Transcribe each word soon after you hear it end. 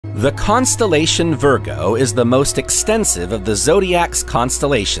The constellation Virgo is the most extensive of the zodiac's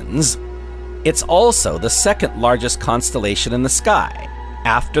constellations. It's also the second largest constellation in the sky,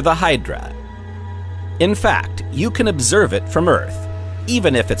 after the Hydra. In fact, you can observe it from Earth,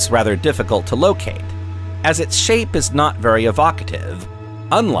 even if it's rather difficult to locate, as its shape is not very evocative,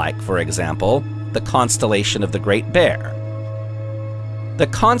 unlike, for example, the constellation of the Great Bear. The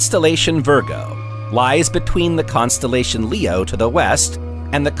constellation Virgo lies between the constellation Leo to the west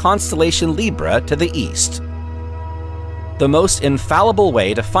and the constellation Libra to the east. The most infallible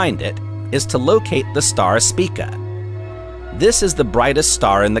way to find it is to locate the star Spica. This is the brightest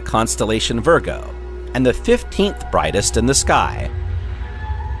star in the constellation Virgo, and the 15th brightest in the sky.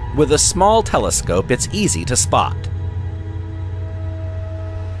 With a small telescope, it's easy to spot.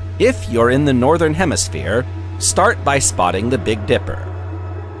 If you're in the northern hemisphere, start by spotting the Big Dipper.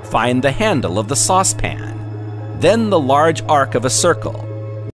 Find the handle of the saucepan, then the large arc of a circle,